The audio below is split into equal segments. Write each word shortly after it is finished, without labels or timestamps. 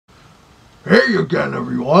Hey again,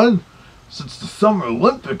 everyone! Since the Summer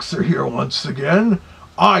Olympics are here once again,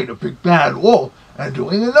 I, the Big Bad Wolf, am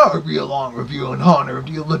doing another read-along review in honor of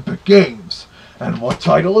the Olympic Games. And what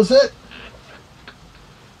title is it?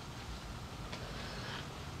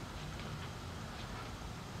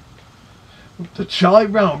 The Charlie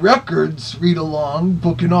Brown Records read-along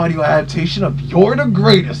book and audio adaptation of You're the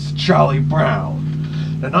Greatest, Charlie Brown,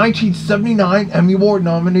 the 1979 Emmy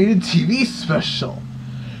Award-nominated TV special.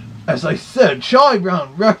 As I said, Charlie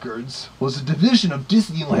Brown Records was a division of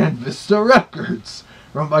Disneyland Vista Records,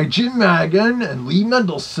 run by Jim Madigan and Lee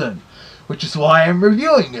Mendelson, which is why I'm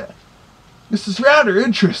reviewing it. This is rather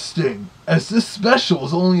interesting, as this special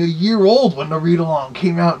was only a year old when the read-along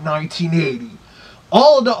came out in 1980.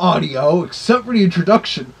 All of the audio, except for the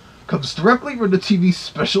introduction, comes directly from the TV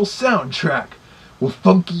special soundtrack, with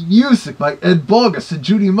funky music by Ed Bogus and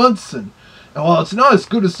Judy Munson. And while it's not as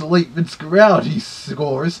good as the late Vince Guaraldi's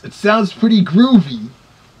scores, it sounds pretty groovy.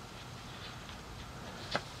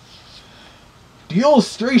 The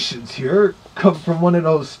illustrations here come from one of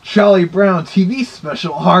those Charlie Brown TV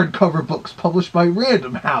special hardcover books published by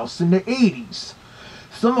Random House in the 80s,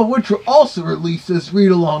 some of which were also released as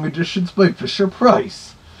read-along editions by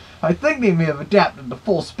Fisher-Price. I think they may have adapted the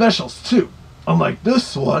full specials too, unlike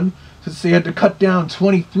this one, since they had to cut down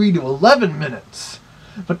 23 to 11 minutes.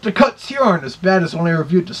 But the cuts here aren't as bad as when I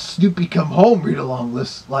reviewed the Snoopy Come Home read-along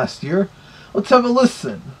list last year. Let's have a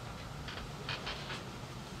listen.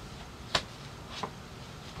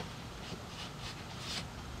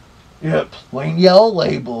 Yeah, plain yellow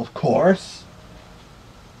label, of course.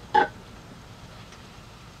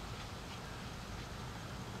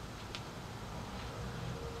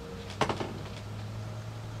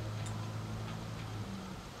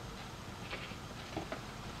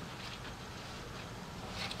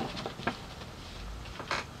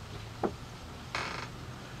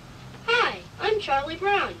 Charlie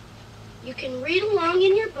Brown. You can read along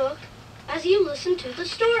in your book as you listen to the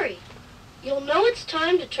story. You'll know it's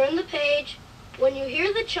time to turn the page when you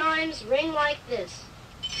hear the chimes ring like this.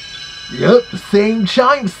 Yep, the same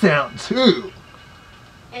chime sound too.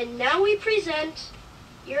 And now we present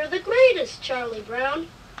You're the Greatest, Charlie Brown.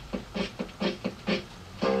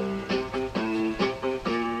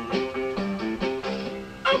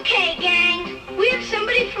 Okay, gang. We have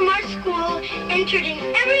somebody from our school entered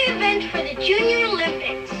in every event for the Junior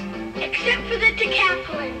Olympics, except for the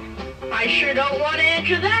Decathalon. I sure don't want to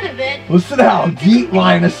enter that event. Listen to how deep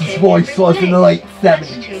Linus's voice was in the late 70s.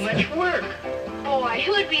 That's too much work. Boy,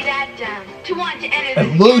 who would be that dumb to want to enter the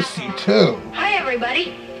And Lucy, too. Hi,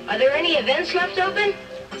 everybody. Are there any events left open?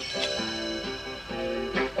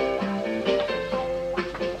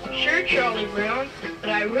 Sure, Charlie Brown, but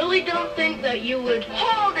I really don't think that you would...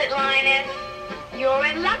 Hold it, Linus. You're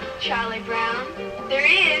in luck, Charlie Brown. There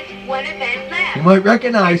is one event left. You might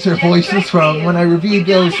recognize her voices from when I reviewed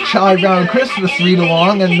those Charlie Brown Christmas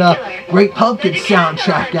read-along and the Great Pumpkin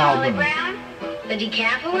soundtrack album. The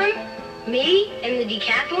Decathalon? Me and the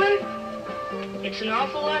Decathalon? It's an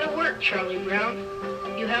awful lot of work, Charlie Brown.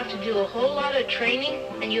 You have to do a whole lot of training,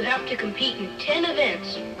 and you have to compete in 10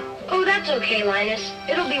 events. Oh, that's okay, Linus.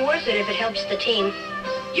 It'll be worth it if it helps the team.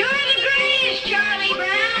 You're the greatest, Charlie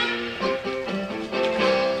Brown!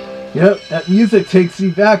 Yep, that music takes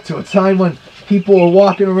me back to a time when people were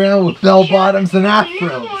walking around with bell-bottoms and afros. From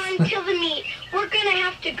now on until the meet, we're going to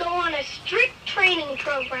have to go on a strict training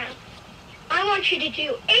program. I want you to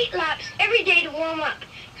do 8 laps every day to warm up.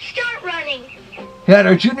 Start running. Yeah, at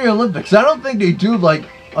our Junior Olympics, I don't think they do like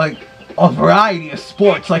a variety of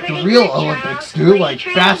sports like the real Olympics do, like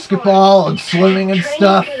basketball and swimming and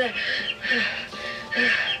stuff.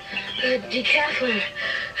 The Decathlon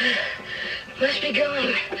must be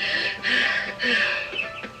going.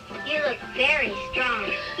 You look very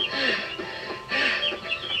strong.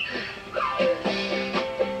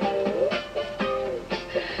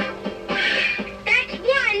 That's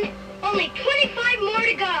one. Only 25 more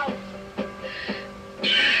to go.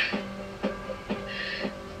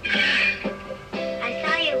 I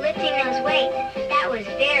saw you lifting those weights. That was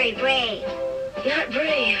very brave. Not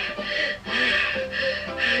brave.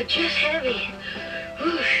 Just heavy.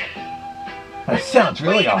 Whoosh. That sounds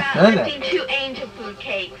really authentic. 2 angel food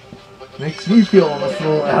cakes. Makes me feel almost a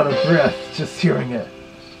little out of breath just hearing it.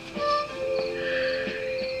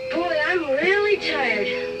 Boy, I'm really tired.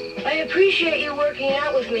 I appreciate you working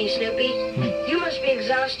out with me, Snoopy. You must be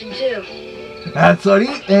exhausted too. That's what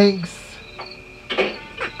he thinks.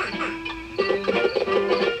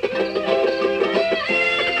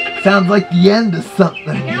 Sounds like the end of something.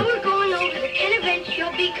 Now we're going over the 10 events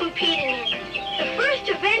you'll be competing in. The first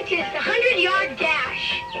event is the 100-yard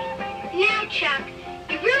dash. Now, Chuck,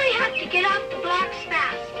 you really have to get off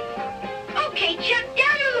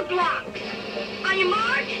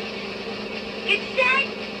set,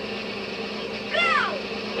 go!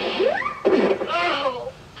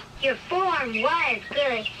 Oh, your form was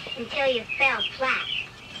good until you fell flat.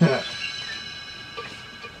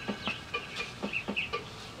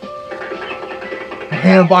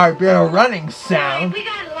 Hanna-Barbera running sound.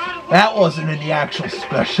 That wasn't in the actual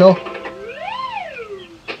special.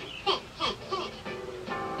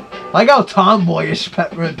 Like how tomboyish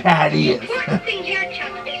Peppermint Patty is. The important thing here,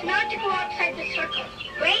 Chuck, is not to go outside the circle.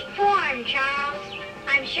 Great form, Charles.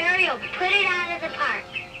 I'm sure you'll put it out of the park.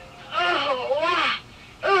 Oh,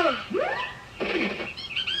 wow.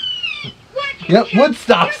 Yep,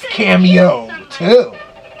 Woodstock's cameo, too.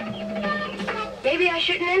 Maybe I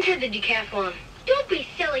shouldn't enter the decathlon. Don't be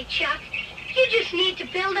silly, Chuck. You just need to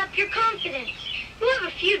build up your confidence. You have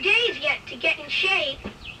a few days yet to get in shape.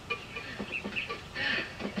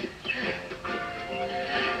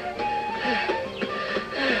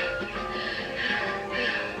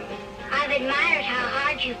 I've admired how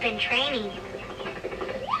hard you've been training.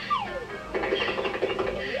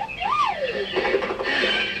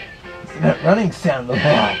 Isn't that running sound the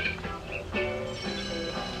ball?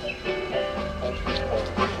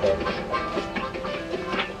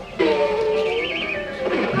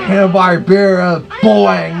 Hanna-Barbera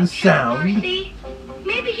boing sound. Marcy,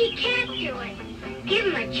 maybe he can't do it. Give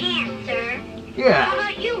him a chance, sir. Yeah. How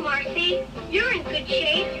about you, Marcy? You're in good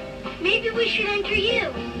shape. Maybe we should enter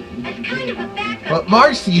you as kind of a backup. But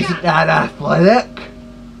Marcy isn't that athletic.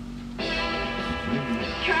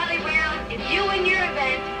 Charlie Brown, if you win your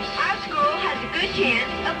event, our school has a good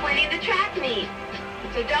chance of winning the track meet.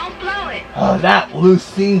 So don't blow it. Oh, that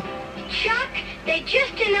Lucy. Chuck, they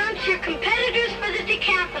just announced your competitors for the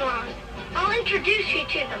decathlon. I'll introduce you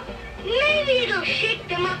to them. Maybe it'll shake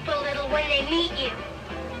them up a little when they meet you.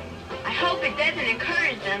 I hope it doesn't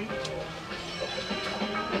encourage them.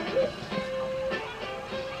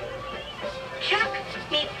 Chuck,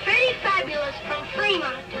 meet Freddie Fabulous from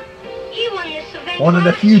Fremont. He won this event. One of the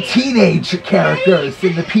last few year. teenage characters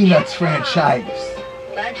in the Peanuts franchise.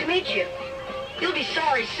 Glad to meet you. You'll be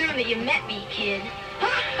sorry soon that you met me, kid.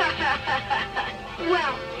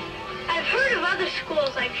 Well, I've heard of other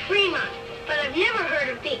schools like Fremont, but I've never heard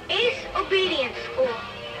of the Ace Obedience School.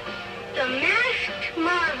 The Masked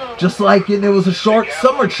Marvel. Just like in It Was a Short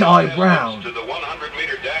Summer, Charlie Brown. To the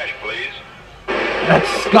 100-meter dash, please. That's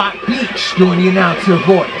Scott Beach doing the announcer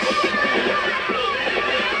voice.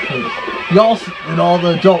 He also did all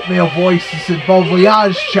the adult male voices in Bon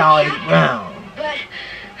Voyage, Charlie Brown. But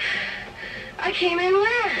I came in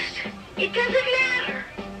last. It doesn't matter.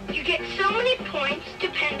 You get so many points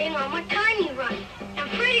depending on what time you run. And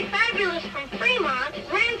Freddie Fabulous from Fremont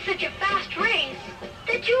ran such a fast race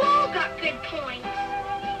that you all got good points.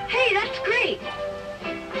 Hey, that's great.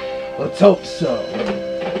 Let's hope so.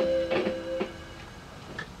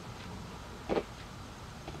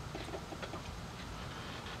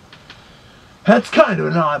 That's kind of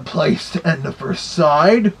an odd place to end the first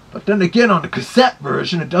side, but then again on the cassette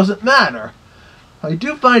version it doesn't matter. I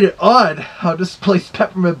do find it odd how this placed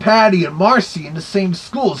Peppermint Patty and Marcy in the same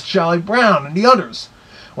school as Charlie Brown and the others,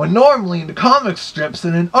 when normally in the comic strips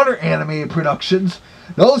and in other animated productions,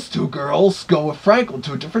 those two girls go with Franklin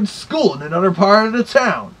to a different school in another part of the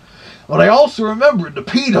town. But I also remember in the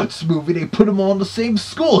Peanuts movie they put them all in the same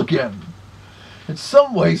school again. In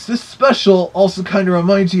some ways, this special also kind of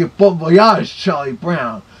reminds me of Bon Voyage, Charlie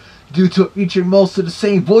Brown, due to it featuring most of the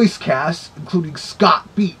same voice cast, including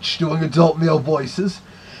Scott Beach doing adult male voices,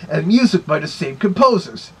 and music by the same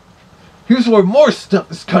composers. Here's where more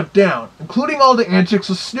stuff is cut down, including all the antics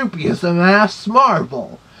of Snoopy as the Masked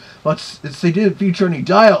Marvel. But since they didn't feature any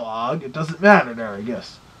dialogue, it doesn't matter there, I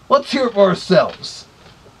guess. Let's hear it for ourselves.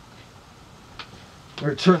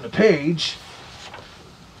 Return the page.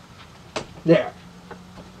 There.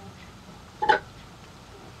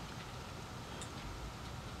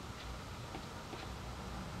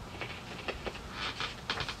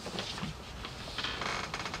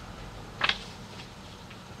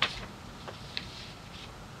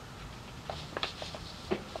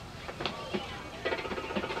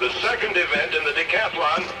 The second event in the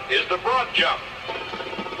decathlon is the broad jump.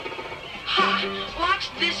 Ha! Watch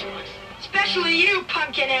this one. Especially you,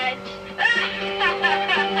 pumpkinheads.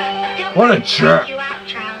 What a jerk. You out,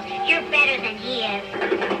 Charles. You're better than he is.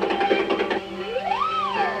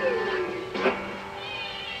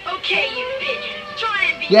 Okay, you pigeons. Try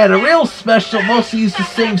and be Yeah, the real special mostly used the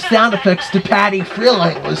same sound effects that Patty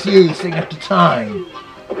Freeling was using at the time.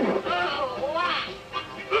 Oh, wow.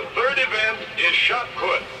 The third event is shot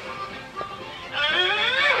put.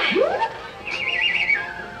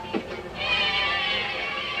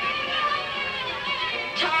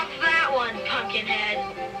 Top that one, pumpkinhead.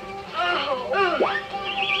 Oh.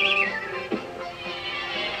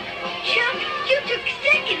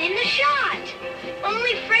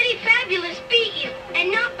 Fabulous beat you,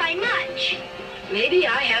 and not by much. Maybe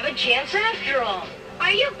I have a chance after all.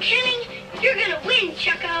 Are you kidding? You're gonna win,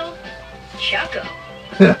 Chucko. Chucko?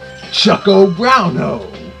 Chucko Browno.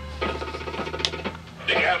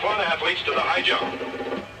 Decathlon athletes to the high jump.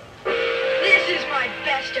 This is my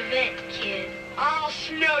best event, kid. I'll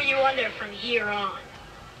snow you under from here on.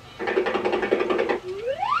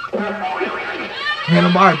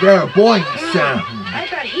 Hanna-Barbera boing sound. I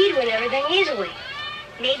thought he'd win everything easily.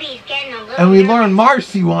 Maybe he's getting a little... And we learned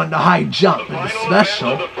Marcy won the high jump in the Final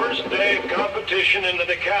special. event of the first day of competition in the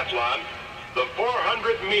decathlon, the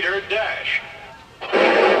 400-meter dash.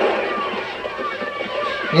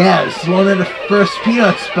 Yeah, it's one of the first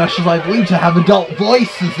Peanut specials, I believe, to have adult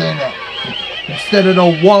voices in it. Instead of the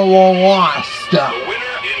wah-wah-wah stuff. The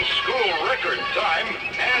winner in school record time,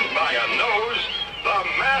 and by a nose, the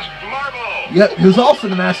Masked Marvel. Yep, he was also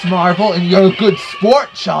the Masked Marvel, and you're a good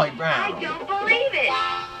sport, Charlie Brown. I don't believe it.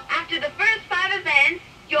 After the first 5 events,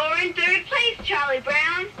 you're in 3rd place, Charlie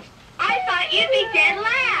Brown. I thought you'd be dead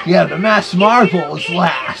last. Yeah, the Masked Marvel was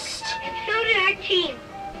last. And so did our team.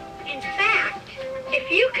 In fact, if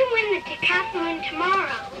you can win the decathlon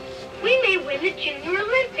tomorrow, we may win the Junior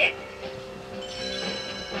Olympics.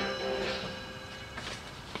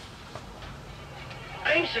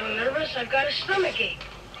 I'm so nervous I've got a stomachache.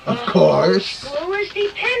 Of course. School is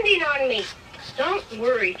depending on me. Don't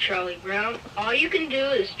worry, Charlie Brown. All you can do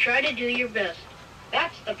is try to do your best.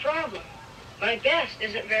 That's the problem. My best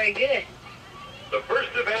isn't very good. The first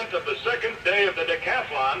event of the second day of the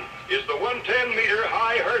decathlon is the 110-meter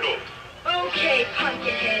high hurdle. Okay,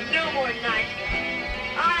 Pumpkinhead, no more nice ones.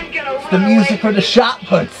 I'm gonna The run music away for the from shot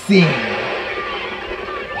put scene.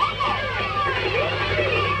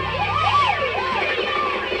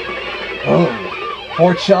 Oh,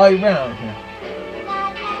 poor Charlie Brown here.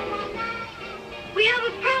 We have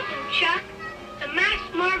a problem, Chuck. The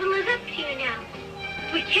Masked Marvel is up to you now.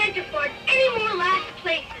 We can't afford any more last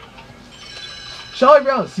places. Charlie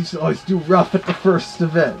Brown seems to always do rough at the first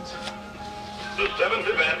event. The 7th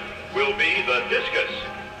event will be the discus.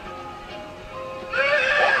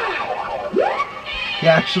 The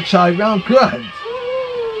actual Charlie Brown good.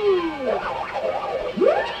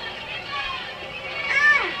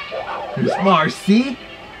 Here's Marcy.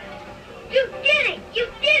 You did it! You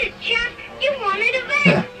did it, Chuck! You won an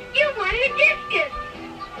event! You won the discus!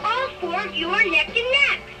 All 4 of you are neck and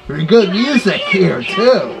neck! Very good music here,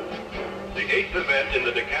 too. The 8th event in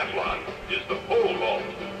the decathlon is the pole vault.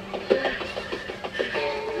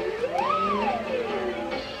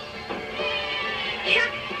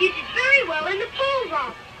 Chuck, you did very well in the pole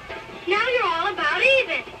vault. Now you're all about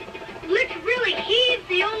even. Let's really heave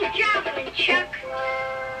the old javelin, Chuck.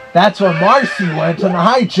 That's where Marcy went on the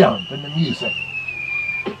high jump in the music.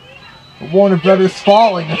 The Warner Brothers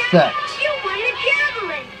falling effect. You won the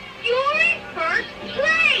javelin. You're in first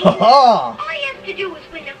place. Ha-ha! All you have to do is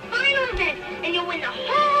win the final event, and you'll win the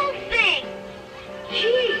whole thing.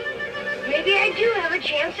 Gee, maybe I do have a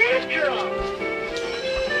chance after all.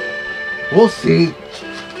 We'll see. The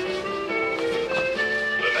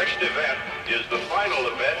next event is the final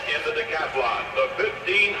event in the decathlon, the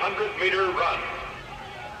 1,500-meter run.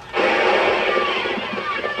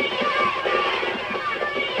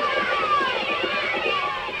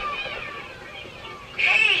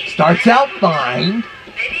 Starts out fine.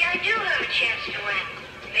 Maybe I do have a chance to win.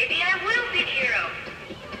 Maybe I will be the hero.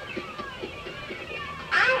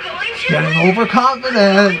 I'm going to Getting win. overconfident.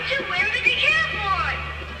 I'm going to win the decathlon.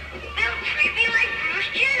 They'll treat me like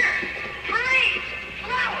Bruce Jenner. Parades,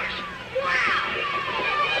 flowers. Wow.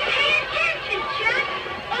 Pay attention, Chuck.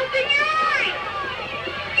 Open your eyes.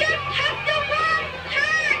 You took the wrong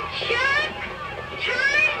turn, Chuck.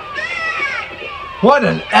 Turn back. What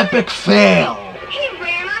an epic fail. He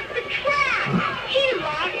ran off the track. He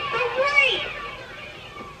lost the race.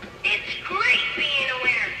 It's great being a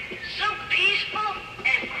winner. So peaceful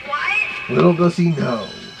and quiet. Little does he know.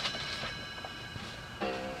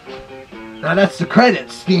 Now that's the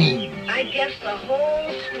credits scheme. I guess the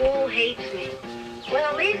whole school hates me.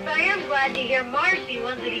 Well, at least I am glad to hear Marcy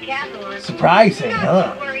won the decathlon. Surprising, Not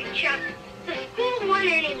huh? to worry, Chuck. The school won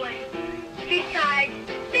anyway. Besides,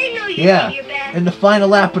 they know you Yeah, did your best. in the final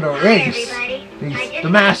lap of the Hi, race, everybody. I just the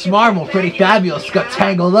Masked wanted to Marvel, Pretty congratulate Fabulous, you got on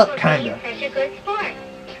tangled up, for kinda. being such a good sport.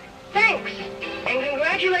 Thanks. And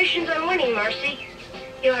congratulations on winning, Marcy.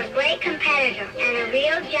 You're a great competitor and a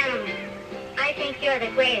real gentleman. I think you're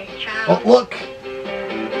the greatest, Charles. Oh, look.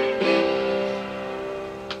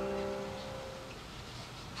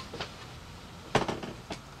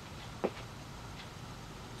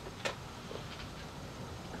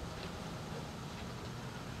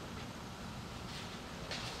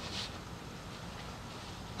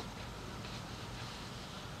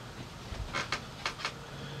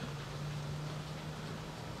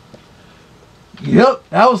 Yep,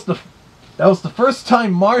 that was the first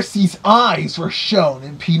time Marcy's eyes were shown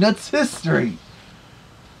in Peanuts history.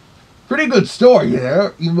 Pretty good story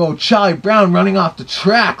there, even though Charlie Brown running off the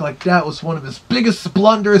track like that was one of his biggest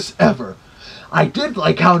blunders ever. I did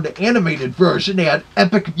like how in the animated version they had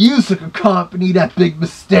epic music accompany that big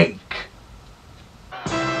mistake.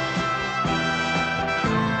 It's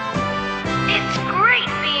great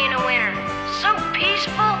being a winner. So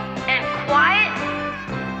peaceful and quiet.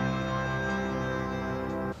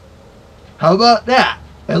 How about that?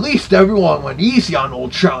 At least everyone went easy on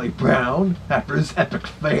old Charlie Brown after his epic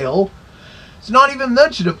fail. It's not even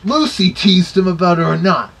mentioned if Lucy teased him about it or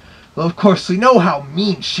not. Well, of course, we know how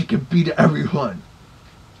mean she can be to everyone.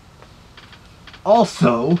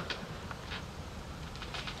 Also,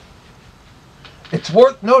 it's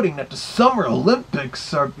worth noting that the Summer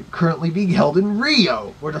Olympics are currently being held in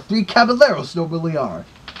Rio, where the three Caballeros normally are.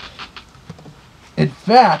 In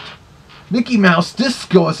fact, Mickey Mouse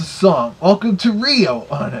Disco has a song, Welcome to Rio,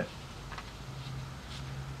 on it.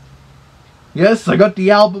 Yes, I got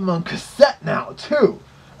the album on cassette now, too.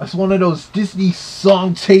 That's one of those Disney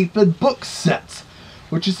song tape and book sets,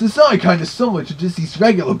 which is designed kind of similar to Disney's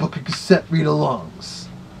regular book and cassette read-alongs.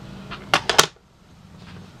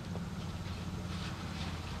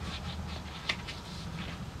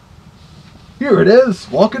 Here it is,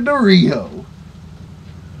 Welcome to Rio.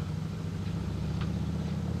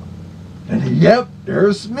 And yep,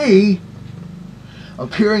 there's me,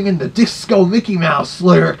 appearing in the Disco Mickey Mouse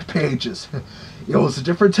lyric pages. It was a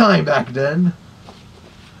different time back then.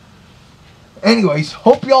 Anyways,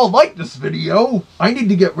 hope y'all liked this video. I need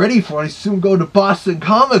to get ready for it. I soon go to Boston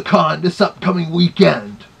Comic Con this upcoming weekend.